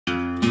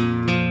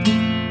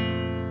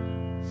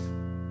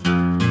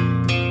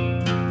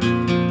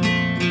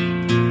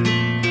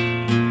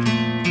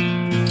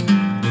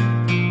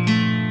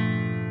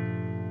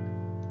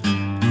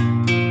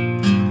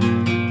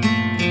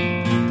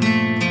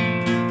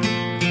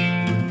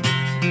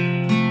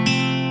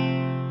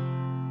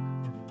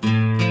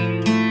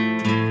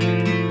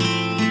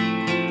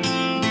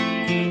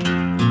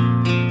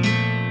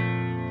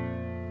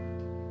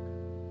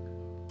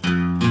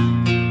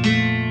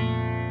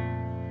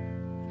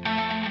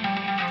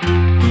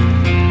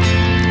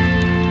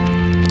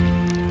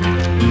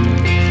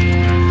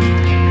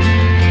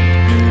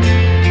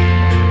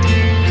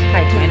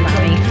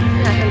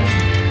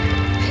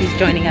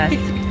joining us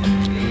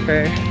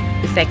for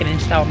the second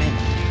installment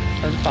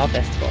of the Fall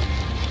Festival.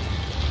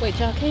 Wait,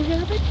 y'all came here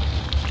already?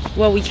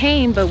 Well, we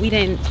came, but we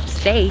didn't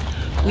stay.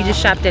 We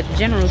just shopped at the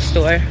general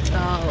store.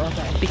 Oh,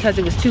 okay. Because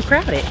it was too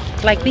crowded.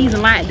 Like these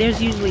lines,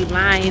 there's usually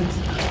lines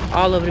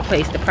all over the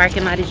place. The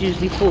parking lot is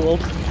usually full.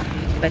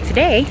 But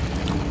today,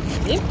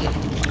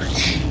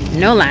 Empty.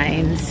 no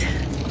lines.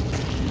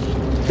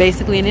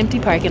 Basically an empty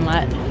parking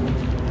lot.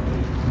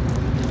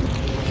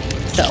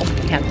 So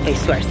we have the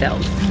place to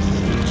ourselves.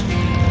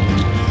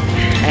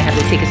 I have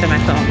the tickets on my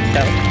phone, so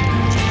I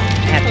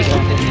have to go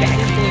into the back.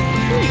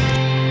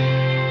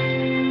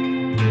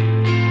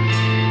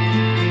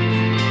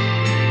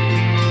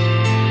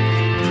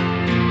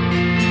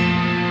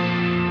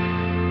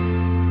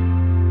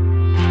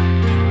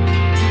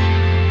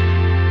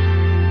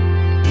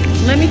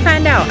 Let me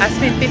find out. I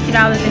spent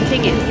 $50 in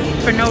tickets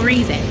for no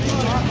reason.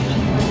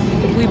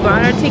 We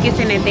bought our tickets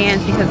in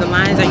advance because the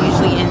lines are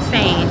usually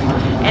insane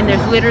and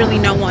there's literally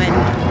no one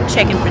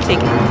checking for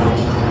tickets.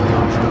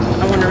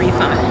 I want a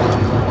refund.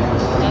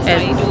 That's how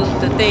you do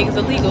the things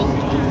illegal.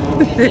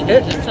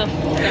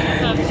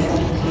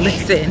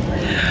 Listen,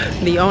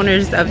 the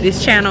owners of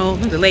this channel,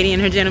 the lady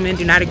and her gentleman,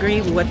 do not agree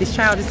with what this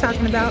child is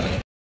talking about.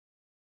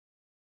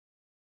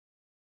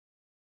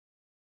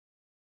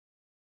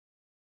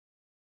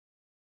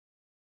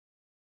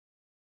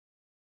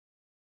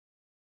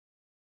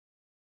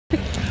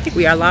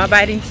 We are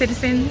law-abiding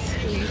citizens.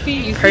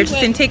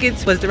 Purchasing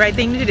tickets was the right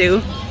thing to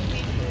do.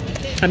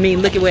 I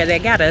mean, look at where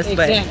that got us,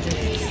 but...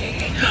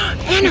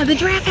 Anna, the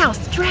giraffe house!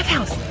 The giraffe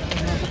house!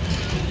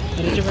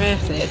 What did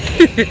giraffe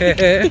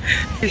say?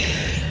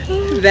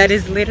 That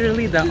is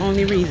literally the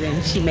only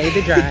reason she made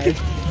the drive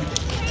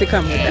to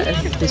come with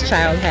us. This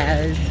child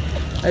has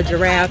a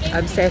giraffe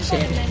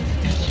obsession.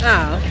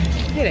 Oh,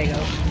 here they go.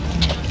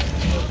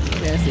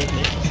 That's it.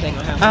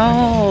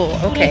 Oh,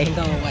 okay.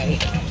 Go away.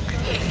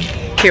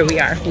 Here we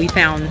are. We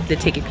found the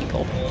ticket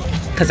people.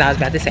 Because I was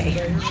about to say.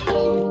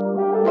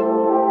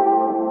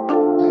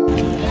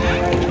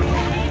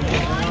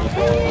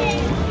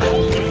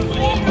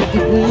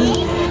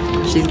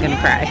 She's gonna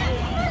cry.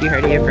 You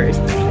heard it here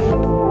first.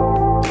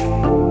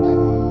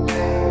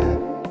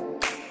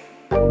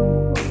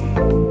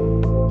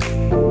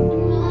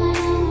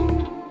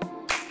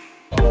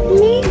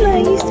 Mila,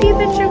 you see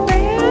the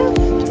giraffe?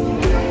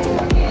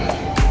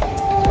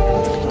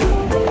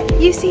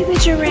 You see the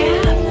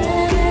giraffe?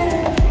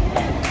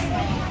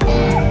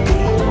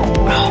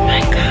 Oh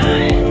my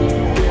God.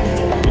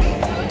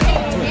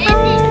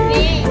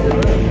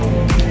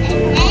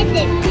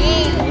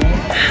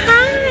 Hi.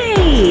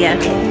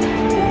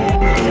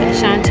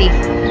 Shanti,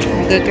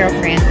 good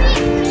girlfriend.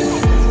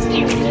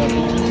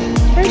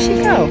 Where'd she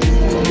go?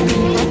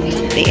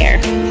 There.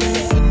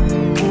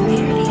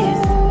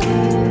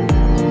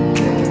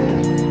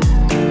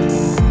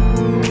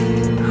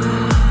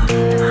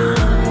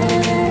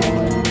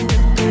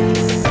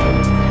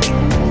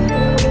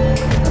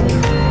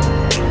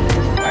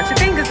 Watch your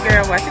fingers,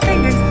 girl. Watch your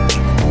fingers.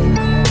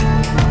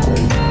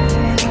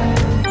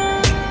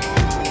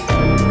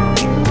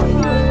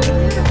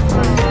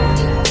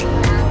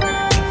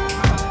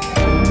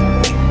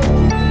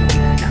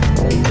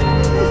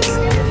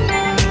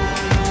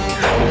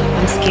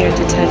 Scared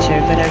to touch her,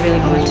 but I really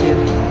want to.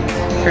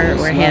 Her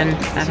or him,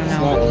 I don't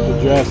know.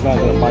 The giraffe's not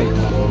gonna bite.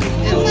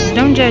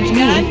 Don't judge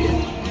me.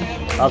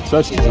 I've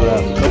touched the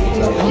giraffe a couple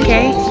times.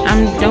 Okay,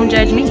 don't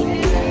judge me.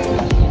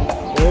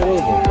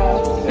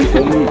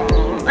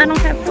 I don't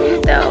have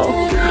food though.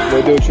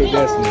 Go do it your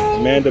destiny.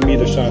 Amanda,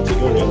 Mila, Shanti,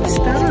 go ahead.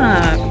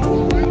 Stop.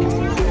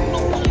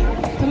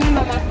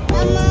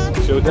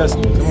 It's your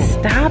destiny, come on.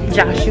 Stop,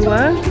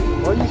 Joshua.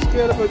 Why are you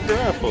scared of a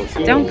giraffe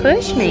for? Don't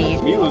push me.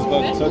 Mila's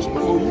about to touch it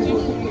before you do.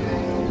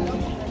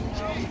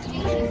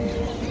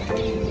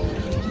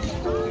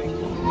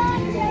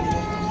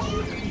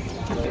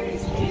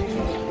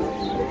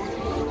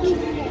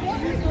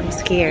 I'm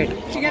scared.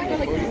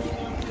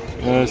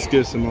 Let's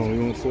get some more. We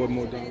want 4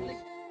 more dollars.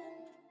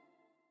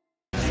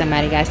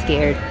 Somebody got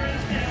scared.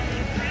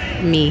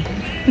 Me.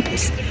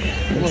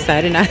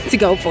 Decided not to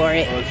go for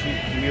it.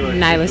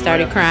 Nyla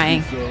started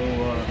crying.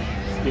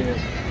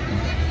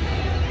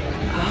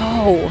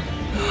 Oh.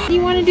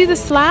 You want to do the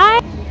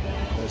slide?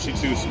 She's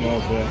too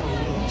small for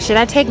that. Should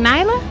I take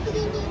Nyla?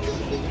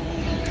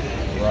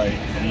 Right.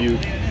 You.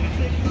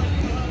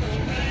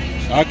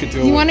 I could do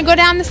it. You want to go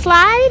down the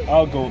slide?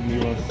 I'll go with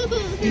Mila.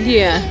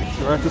 Yeah.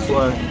 Right the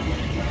slide.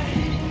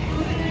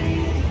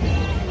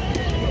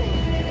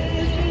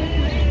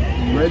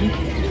 You ready?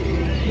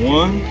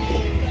 1,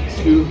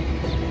 2,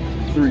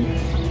 3.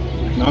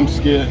 No, I'm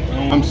scared.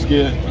 I'm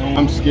scared.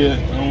 I'm scared.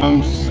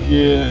 I'm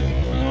scared.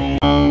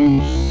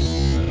 I'm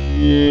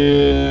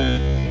scared.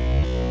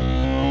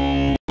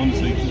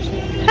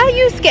 How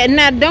you scared?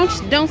 Now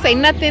don't say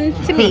nothing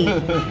to me.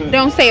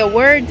 Don't say a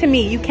word to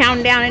me. You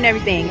counting down and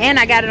everything, and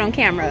I got it on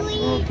camera.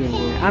 Okay,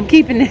 well, I'm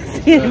keeping this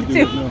in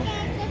too.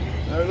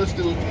 Alright, let's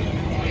do it.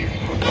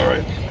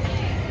 Alright.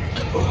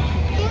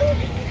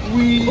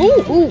 Ooh,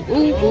 ooh,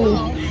 ooh,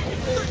 ooh.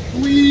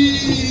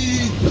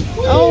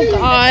 Oh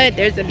God,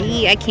 there's a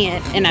bee. I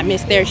can't, and I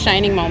missed their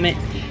shining moment.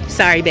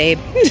 Sorry, babe.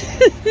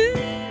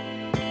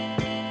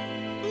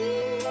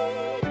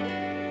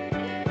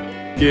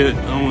 Yeah,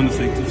 I don't want to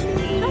take this. How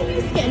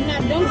you scared?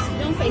 No,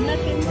 don't say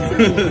nothing to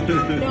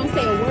me. Don't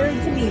say a word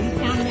to me. You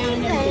count down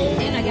and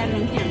everything. And I got it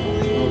on camera.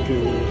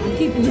 Okay. I'm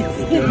keeping this.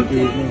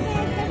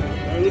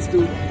 Alright, let's do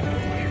it.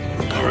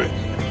 Alright.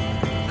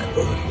 I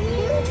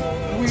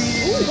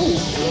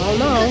don't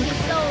know.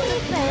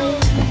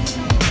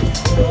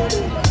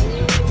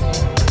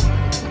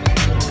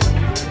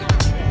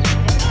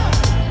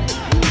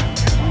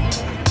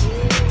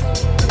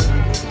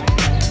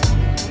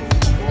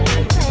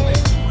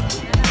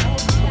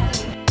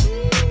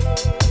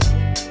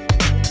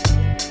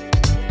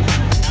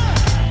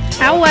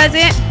 How was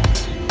it?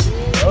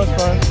 That was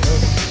fun.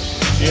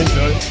 She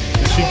enjoyed it.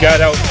 And she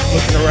got out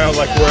looking around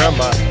like, where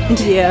am I?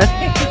 Yeah.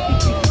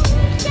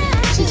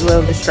 She's a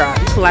little distraught.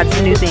 Lots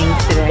of new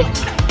things today.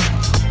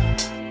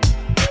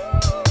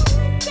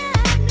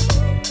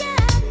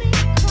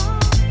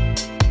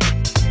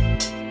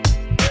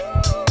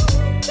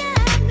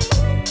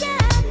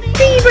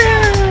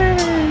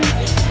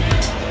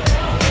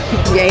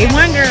 Yay,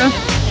 one girl.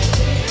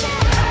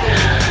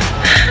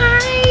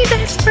 Hi,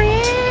 best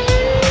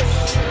friends.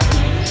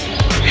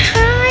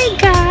 Hi,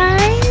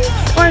 guys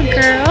or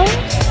girls.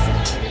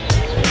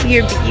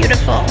 You're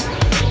beautiful.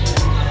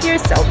 You're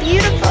so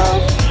beautiful.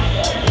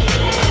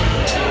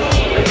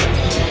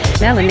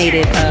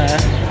 Melanated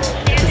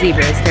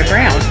zebras. They're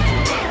brown.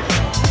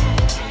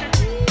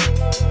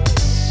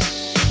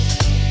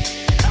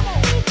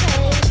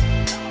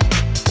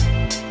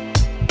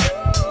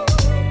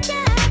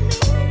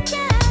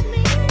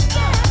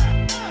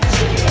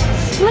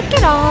 Look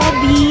at all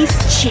these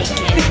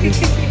chickens.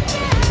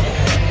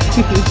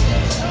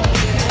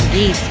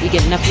 Geese, we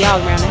get enough of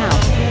y'all around the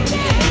house.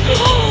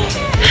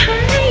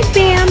 Hi,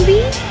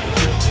 Bambi.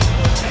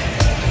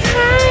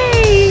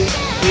 Hi.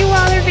 You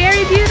all are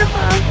very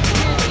beautiful.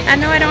 I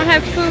know I don't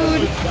have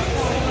food.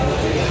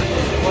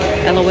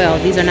 LOL,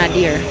 these are not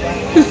deer.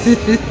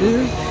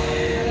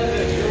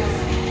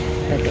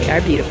 But they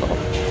are beautiful.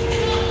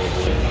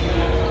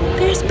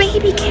 There's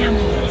baby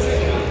camels.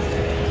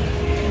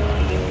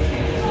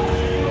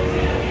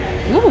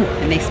 Ooh,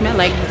 and they smell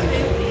like,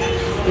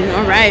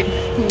 all right,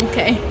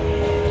 okay.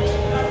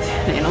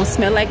 They don't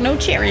smell like no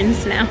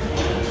chirins now.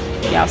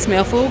 Y'all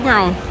smell full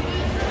grown.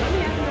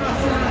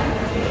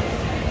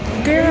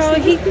 Girl,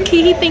 he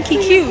think he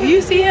cute.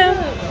 You see him?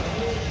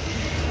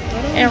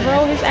 And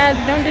roll his eyes.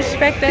 Don't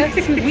disrespect us.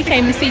 We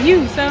came to see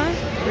you, son.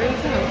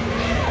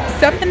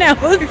 Something else.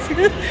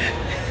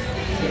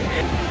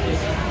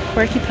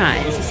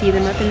 Porcupines. You see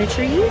them up in the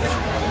trees?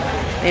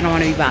 They don't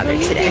want to be bothered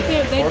today.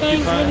 They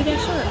things really that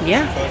short.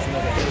 Yeah.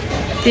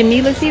 Did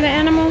Mila see the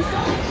animals?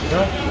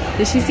 Huh?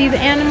 Did she see the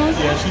animals?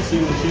 Yeah, she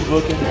sees when she's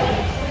looking.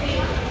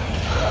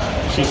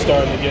 She's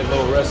starting to get a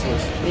little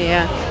restless.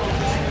 Yeah.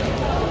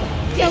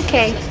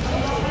 Okay.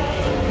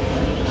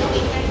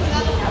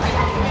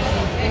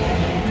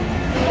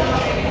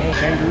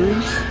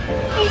 Kangaroos?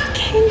 It's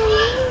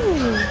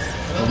kangaroos.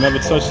 I've never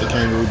touched a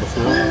kangaroo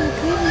before. Oh,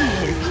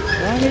 goodness.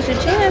 Well, here's your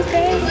chance,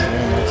 babe.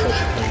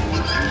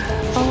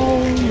 Oh,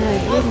 my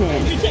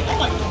goodness.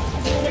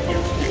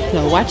 No,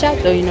 watch out,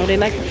 though. You know they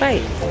like to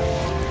fight.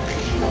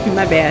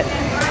 My bad.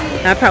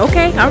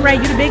 Okay, all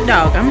right. You the big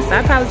dog. I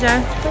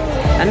apologize.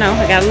 I know.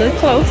 I got a little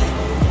close.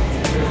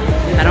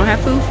 I don't have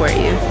food for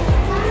you.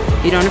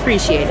 You don't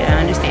appreciate it. I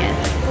understand.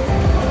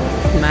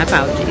 My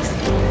apologies.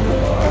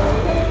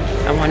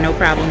 I want no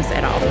problems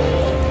at all.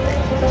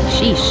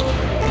 Sheesh.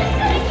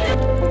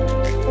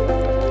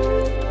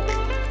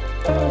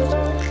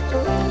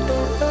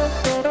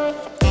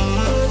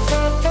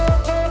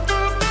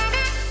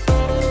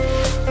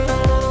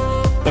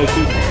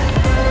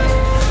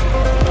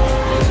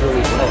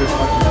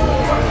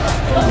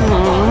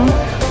 Aww.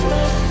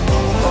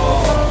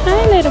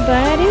 Hi, little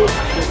buddy.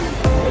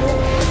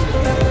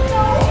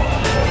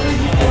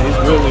 He's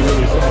really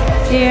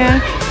fun. Yeah.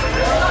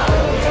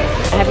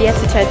 I have yet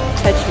to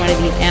touch one of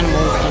these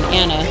animals, and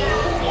Anna,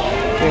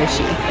 where is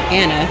she?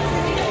 Anna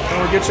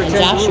Oh, get your and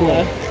kangaroo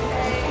Joshua on.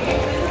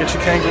 Get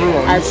your kangaroo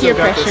on. are You still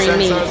peer got the pressuring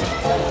me. size?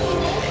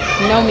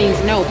 No means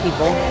no,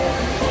 people.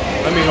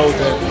 Let me hold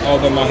that.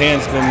 Although my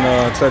hand's been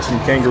touching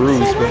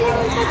kangaroos, So why but you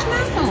want to touch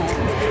my phone?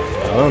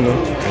 I don't know.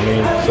 I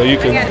mean, so you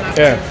can,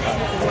 yeah.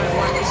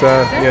 So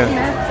yeah,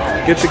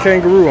 get your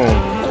kangaroo on.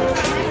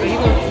 You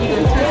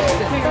gonna touch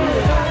the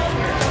kangaroo?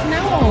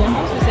 No.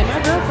 I said my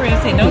girlfriend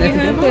said don't get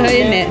her Put her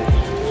in there.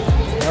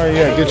 there. All right,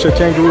 yeah, get your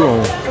kangaroo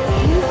on.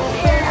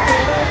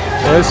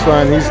 That's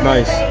fine. He's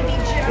nice.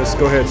 Let's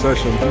go ahead, touch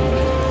him.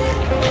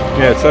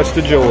 Yeah, touch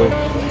the joy.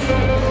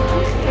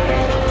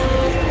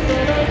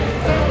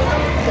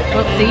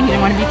 Oh, see, he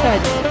didn't want to be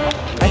touched.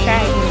 I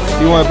tried.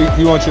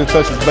 He wants you to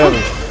touch his belly.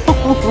 He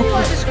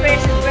wants to scratch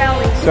his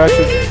belly. Touch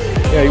his,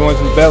 yeah, he wants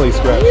his belly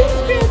scratched.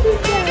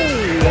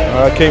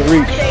 I can't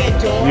reach.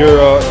 You're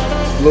a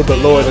little bit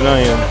lower than I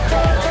am.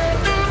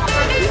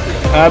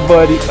 Hi,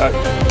 buddy. I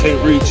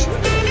can't reach.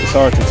 It's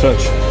hard to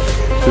touch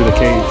through the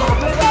cage.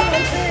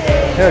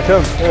 Yeah,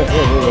 come. Yeah,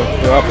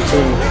 the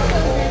opportunity.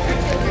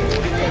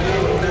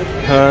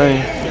 Hi.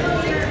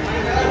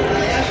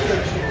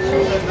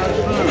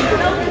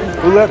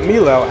 Who let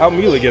Mila out? How'd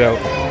Mila get out?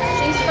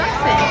 She's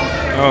fussing.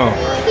 Oh.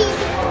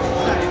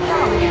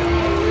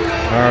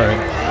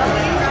 Alright.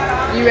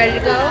 You ready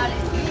to go?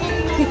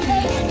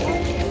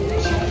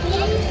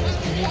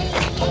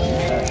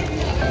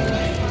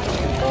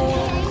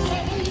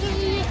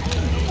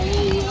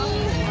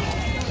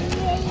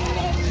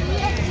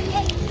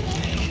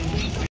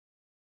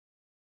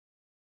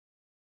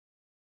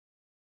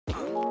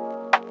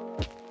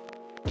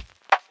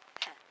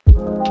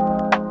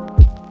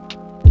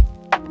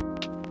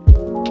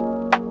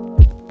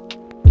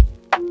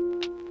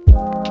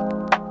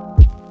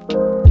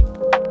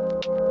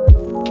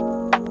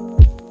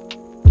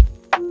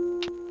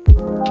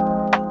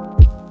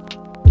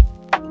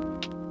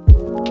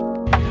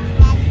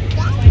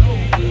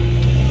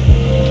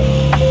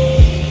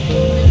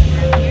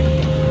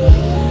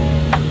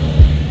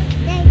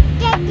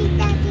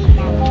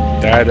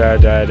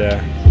 Da.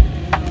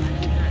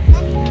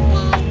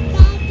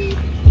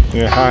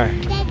 Yeah, hi.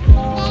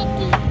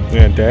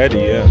 Yeah, daddy,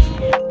 yes.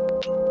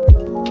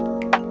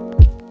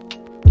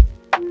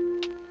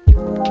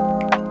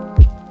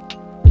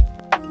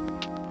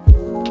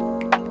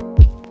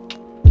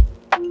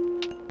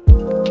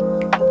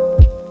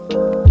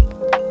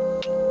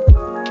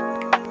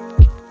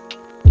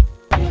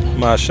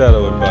 My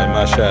shadow, everybody,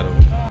 my shadow.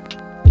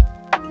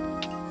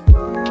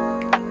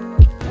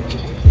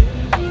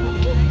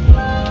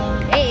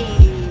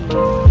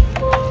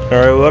 All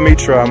right, well, let me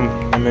try.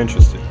 I'm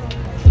interested.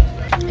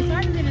 It's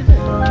harder than it looks.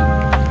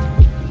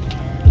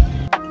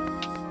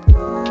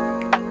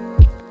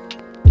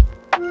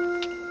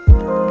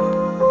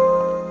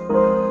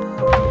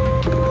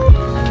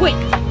 Quit.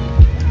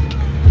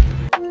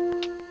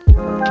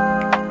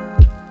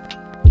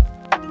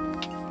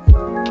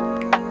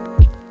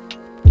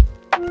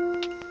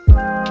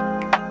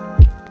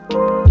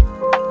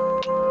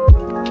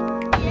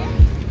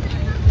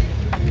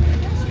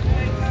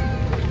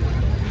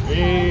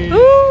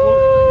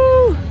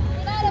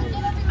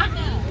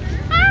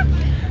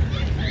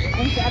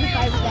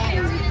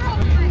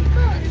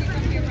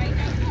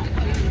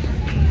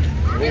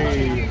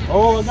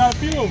 Oh, I got a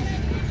film.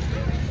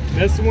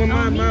 That's the one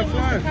my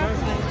flag.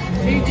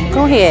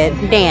 Go ahead,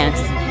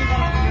 dance.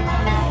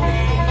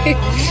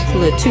 It's a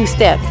little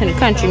two-step to the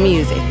country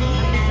music.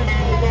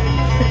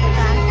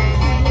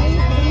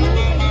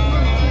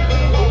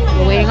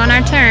 We're waiting on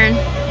our turn.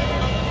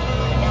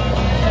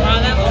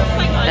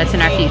 That's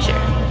in our future.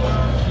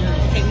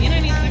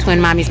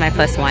 Twin mommy's my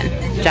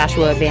 +1.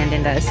 Joshua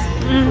abandoned us.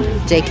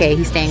 JK,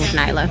 he's staying with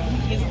Nyla.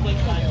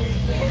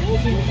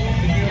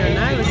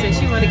 Nyla said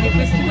she want to get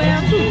this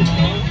out too.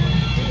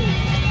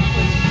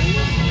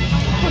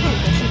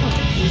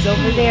 He's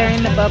over there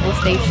in the bubble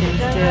station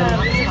still.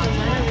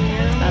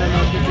 I don't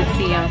know if you can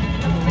see him.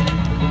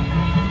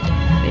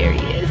 There he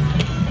is.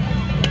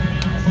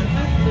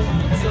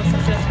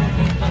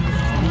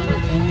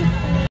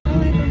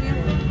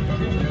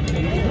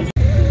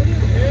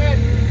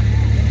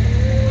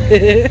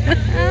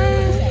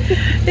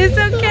 It's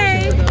okay.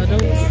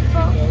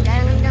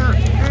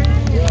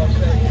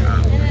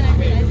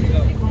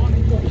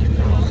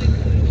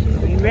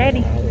 You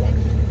ready?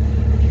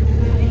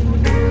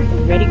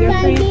 Ready,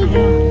 girlfriend?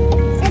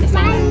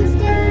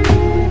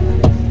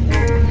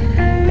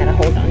 Gotta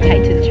hold on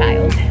tight to the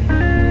child.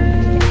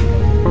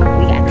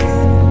 We got this.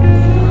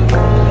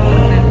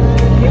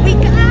 Here we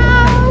go!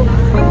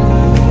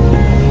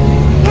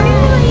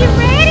 Are you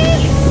ready?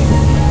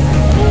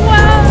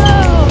 Whoa!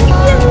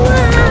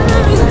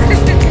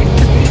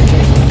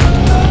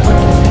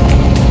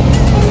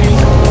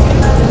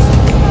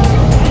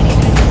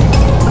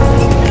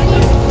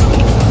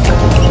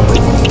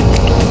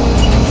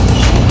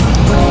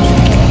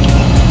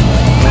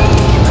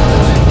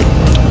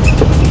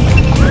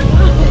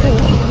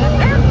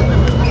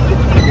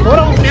 Hold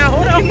on now,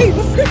 hold on.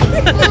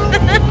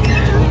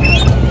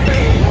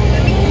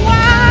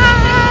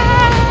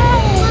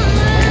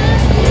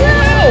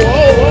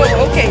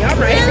 Whoa, okay, all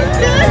right.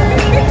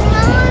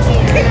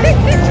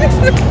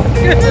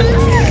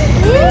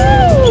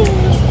 Woo!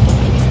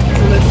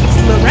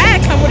 Little rag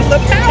come with a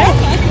little power.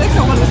 They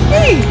come with a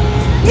speed.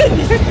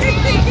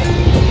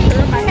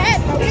 My hat,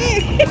 my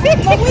wig.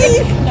 My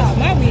wig. No,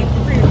 my wig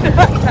for real.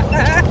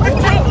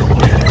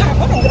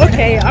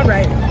 Okay, all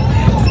right.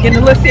 It's getting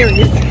a little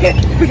serious.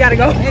 We gotta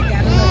go.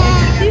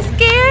 You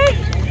scared?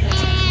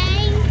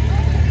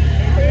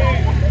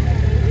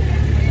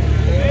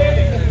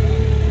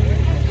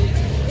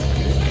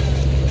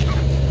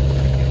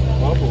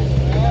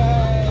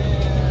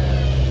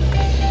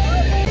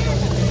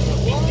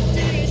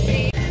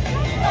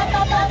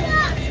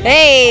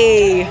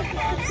 Hey!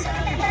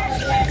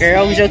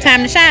 Girl, it was your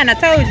time to shine, I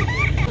told you.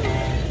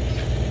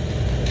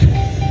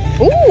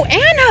 Ooh,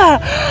 Anna!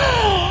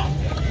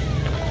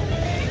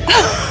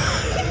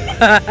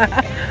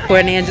 Poor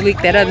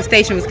Angelique, that other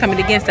station was coming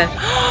against us.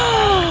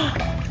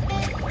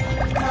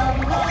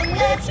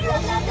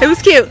 It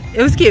was cute.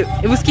 It was cute.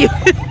 It was cute.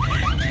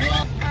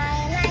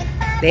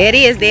 There it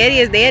is, there it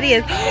is, there it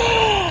is.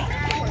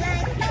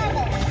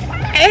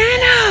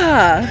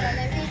 Anna!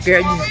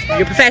 Girl,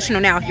 you're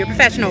professional now. You're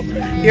professional.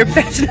 You're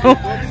professional.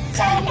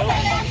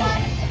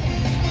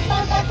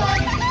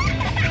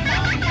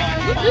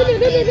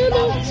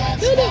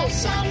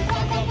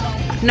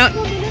 No,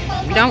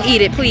 don't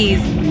eat it,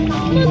 please.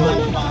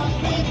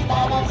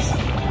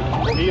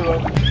 Mila.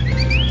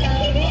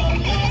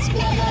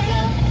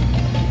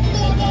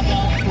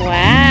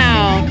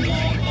 Wow.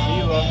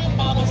 Mila.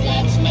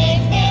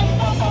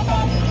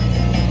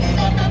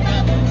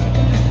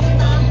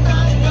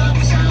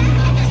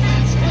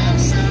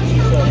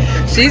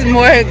 She's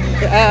more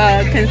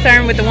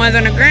concerned with the ones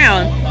on the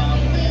ground.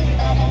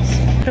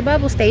 The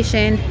bubble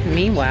station.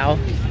 Meanwhile,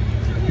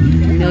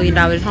 $1 million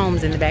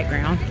homes in the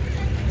background.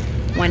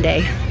 One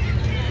day,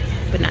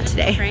 but not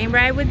today. Train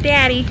ride with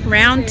Daddy,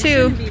 round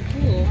 2.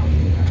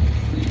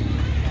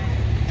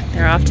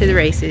 They're off to the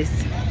races.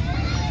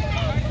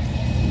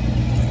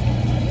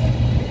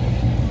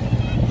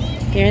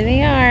 There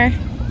they are,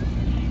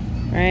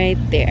 right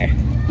there.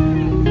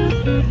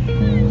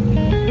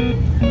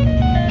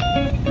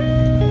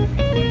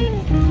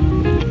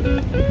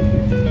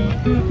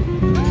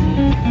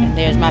 And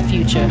there's my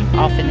future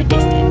off in the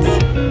distance.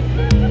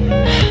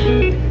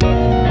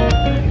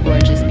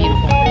 Gorgeous,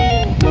 beautiful.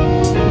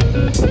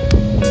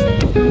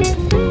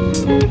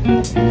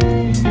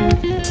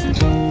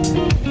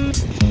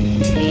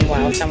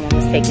 Meanwhile, someone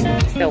was taking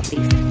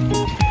selfies.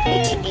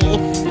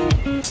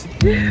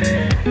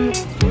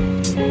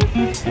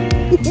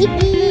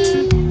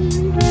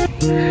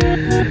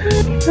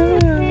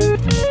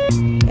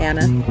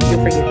 Anna,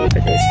 you'll forgive me for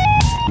this,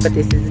 but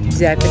this is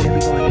definitely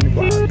going in the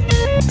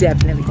vlog.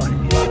 Definitely going in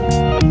the vlog.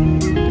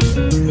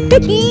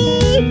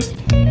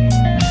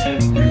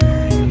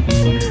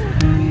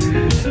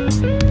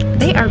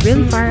 They are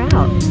really far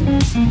out.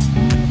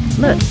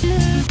 Look.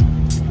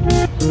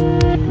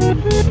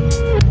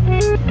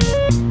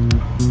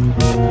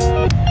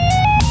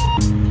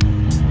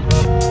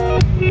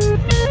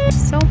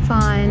 So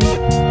fun.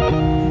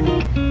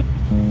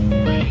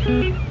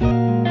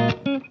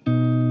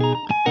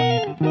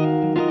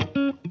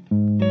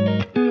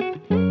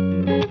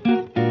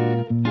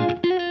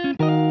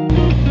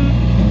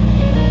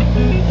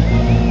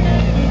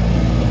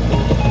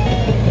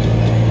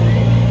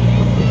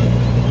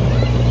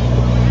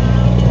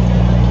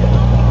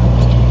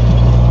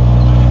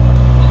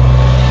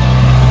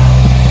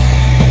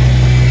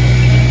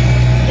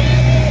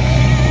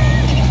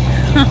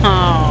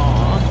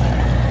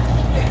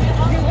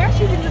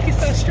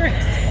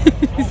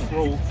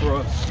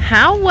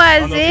 How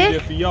was it? He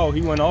did for y'all.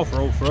 He went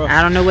off-road for us.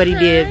 I don't know what he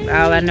did.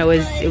 All I know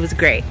is it was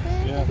great.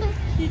 Yeah.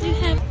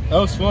 That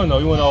was fun though.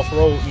 He went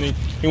off-road and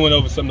he went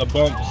over some of the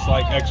bumps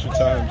like extra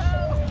times,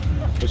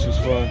 which was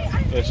fun.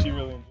 Yeah, she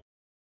really enjoyed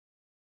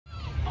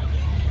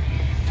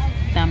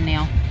it.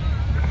 Thumbnail.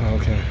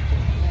 Okay.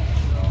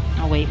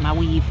 Oh wait, my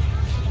weave.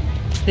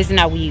 This is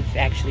not weave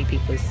actually,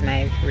 people. This is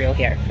my real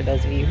hair. For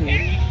those of you who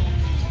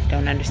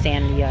don't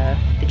understand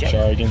the joke.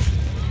 Sorry again.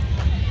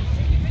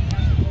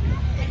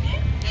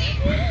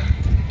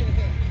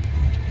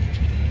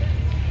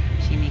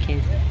 Shimmy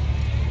kiss.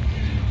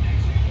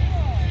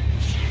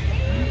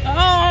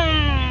 Oh,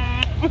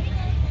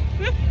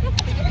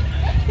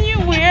 you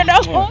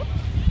weirdo!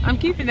 I'm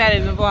keeping that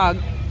in the vlog.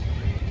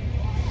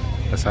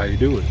 That's how you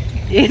do it.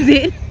 Is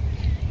it?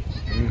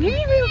 Give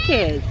me a real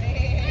kiss.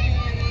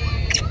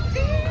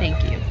 Thank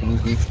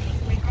you.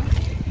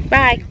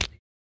 Bye.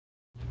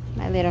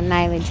 My little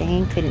Nyla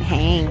Jane couldn't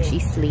hang.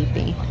 She's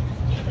sleeping.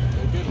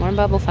 More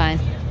bubble fun.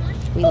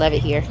 We love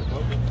it here.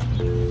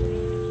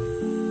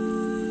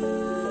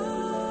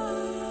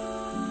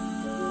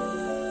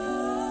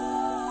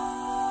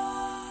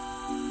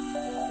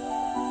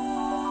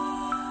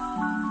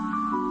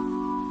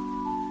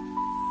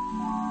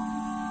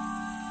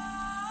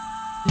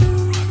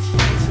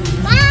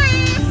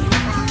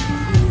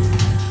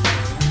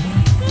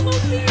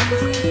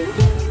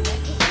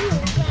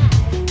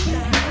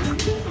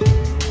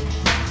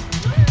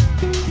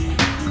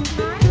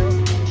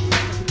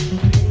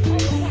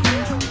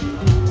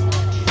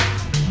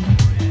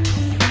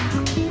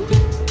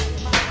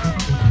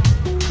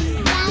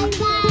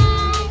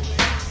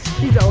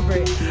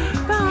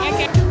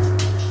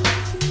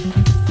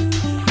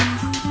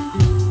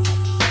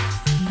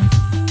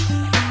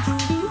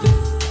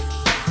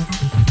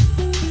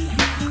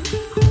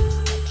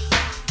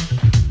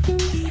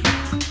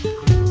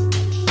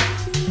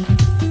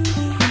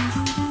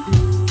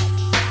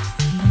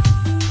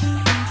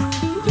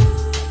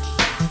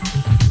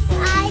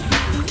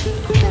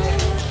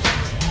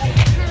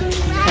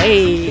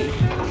 Hey.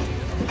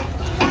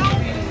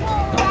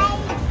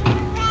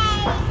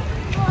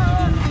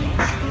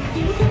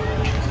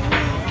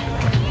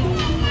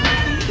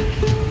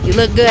 You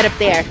look good up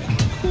there.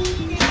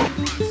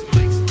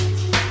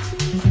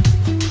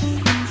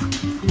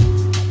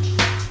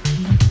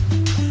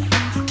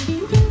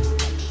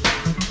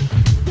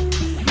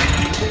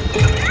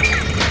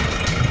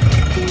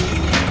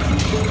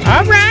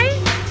 All right.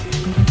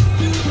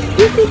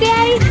 You see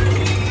Daddy?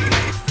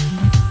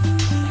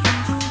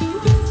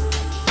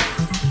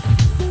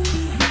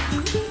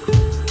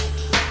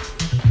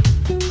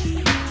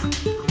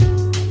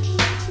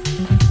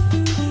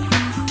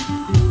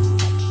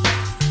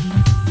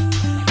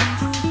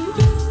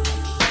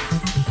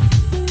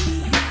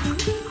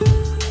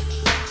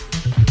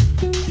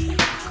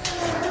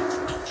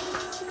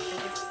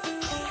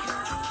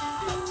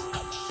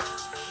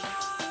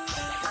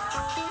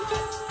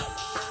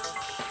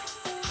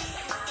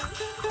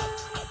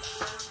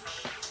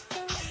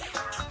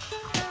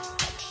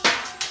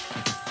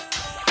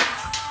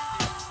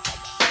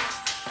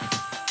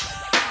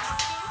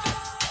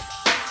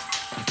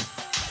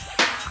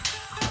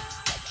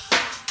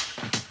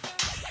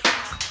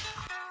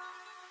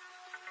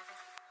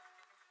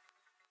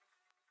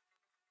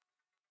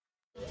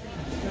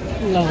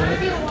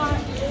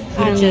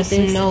 just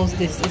knows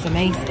this is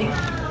amazing.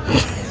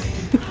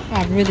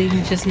 I really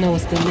just know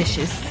it's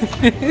delicious.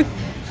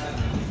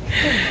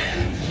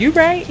 You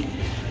right.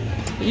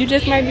 You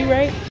just might be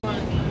right.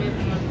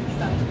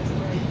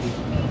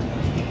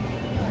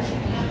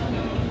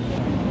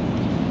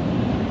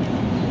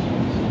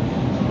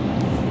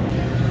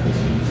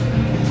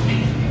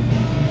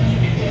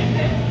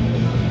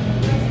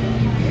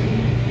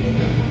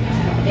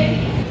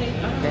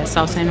 Best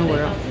salsa in the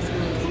world.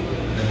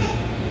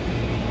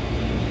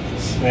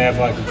 They have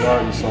like a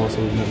garden salsa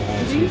we've never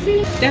had.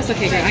 That's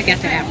okay, girl. I got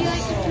the apples.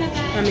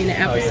 I mean the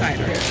apple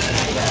cider.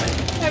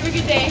 Have a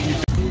good day.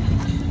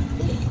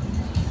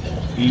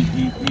 Eat.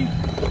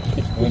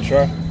 Wanna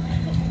try?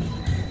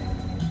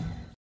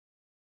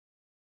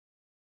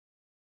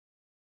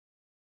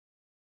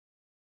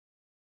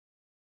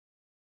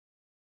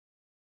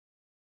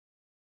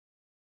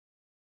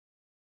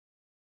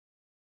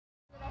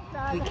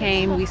 We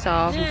came, we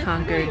saw, we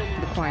conquered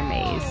the corn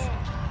maze.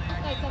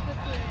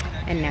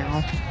 And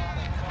now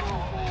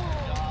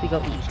we go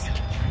eat.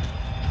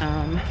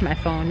 My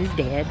phone is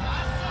dead.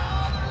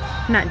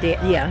 Not dead,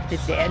 yeah,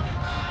 it's dead.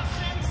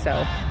 So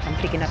I'm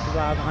picking up the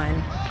vlog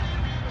on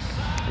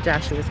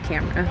Joshua's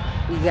camera.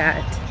 We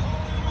got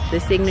the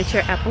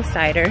signature apple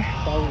cider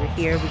while we were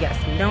here. We got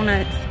some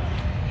donuts,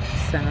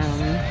 some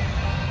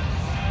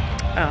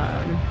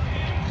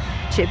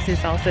chips and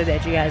salsa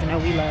that you guys know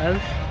we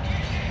love.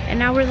 And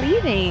now we're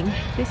leaving.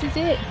 This is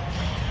it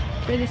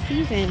for the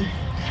season.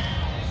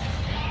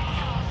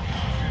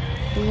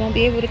 We won't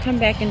be able to come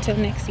back until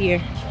next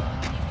year.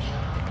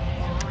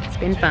 It's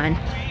been fun.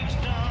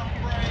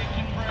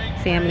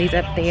 Family's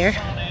up there.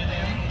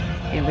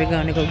 And we're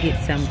gonna go get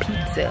some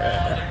pizza.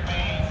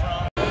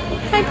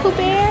 Hi, Pooh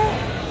Bear.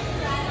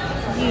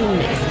 You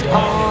missed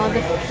all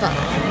the fun.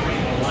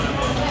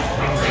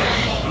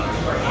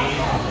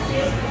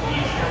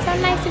 So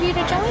nice of you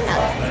to join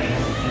us.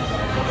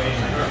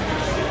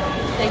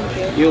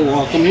 Thank you. You're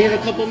welcome. Here in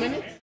a couple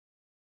minutes.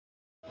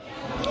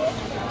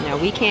 Now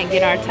we can't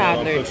get our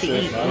toddler to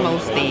eat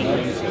most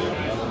things,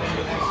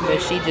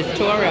 but she just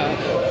tore up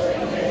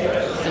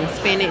some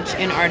spinach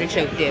and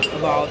artichoke dip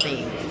of all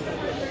things.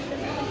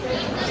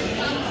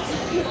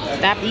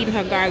 Stopped eating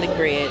her garlic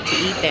bread to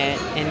eat that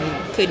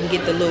and couldn't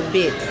get the little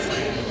bits,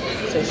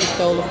 so she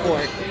stole a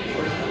fork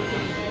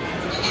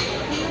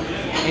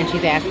and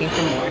she's asking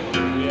for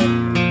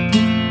more.